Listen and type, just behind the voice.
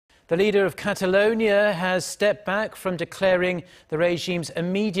The leader of Catalonia has stepped back from declaring the regime's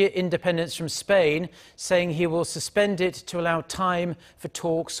immediate independence from Spain, saying he will suspend it to allow time for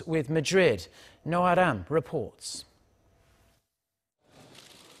talks with Madrid. Aram reports.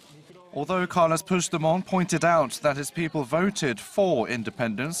 Although Carles Puigdemont pointed out that his people voted for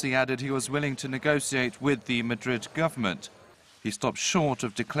independence, he added he was willing to negotiate with the Madrid government. He stopped short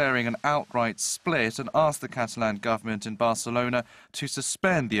of declaring an outright split and asked the Catalan government in Barcelona to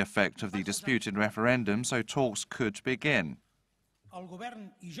suspend the effect of the disputed referendum so talks could begin.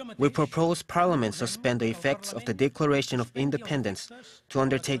 We propose Parliament suspend the effects of the Declaration of Independence to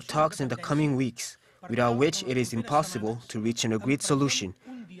undertake talks in the coming weeks, without which it is impossible to reach an agreed solution.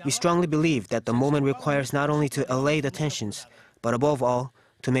 We strongly believe that the moment requires not only to allay the tensions, but above all,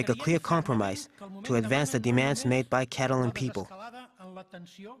 to make a clear compromise to advance the demands made by Catalan people.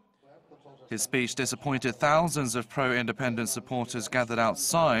 His speech disappointed thousands of pro-independence supporters gathered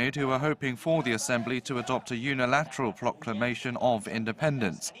outside who were hoping for the assembly to adopt a unilateral proclamation of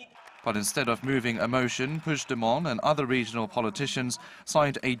independence. But instead of moving a motion, Puigdemont and other regional politicians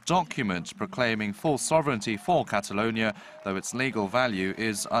signed a document proclaiming full sovereignty for Catalonia, though its legal value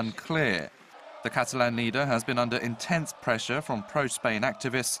is unclear. The Catalan leader has been under intense pressure from pro-Spain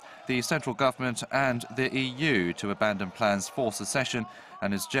activists, the central government and the EU to abandon plans for secession,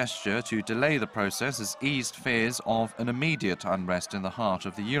 and his gesture to delay the process has eased fears of an immediate unrest in the heart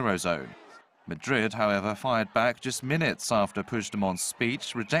of the Eurozone. Madrid, however, fired back just minutes after Puigdemont's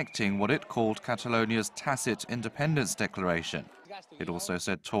speech, rejecting what it called Catalonia's tacit independence declaration. It also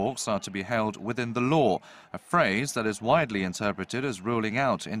said talks are to be held within the law, a phrase that is widely interpreted as ruling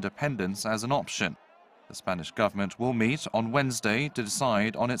out independence as an option. The Spanish government will meet on Wednesday to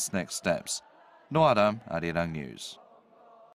decide on its next steps. Aram, Arirang News.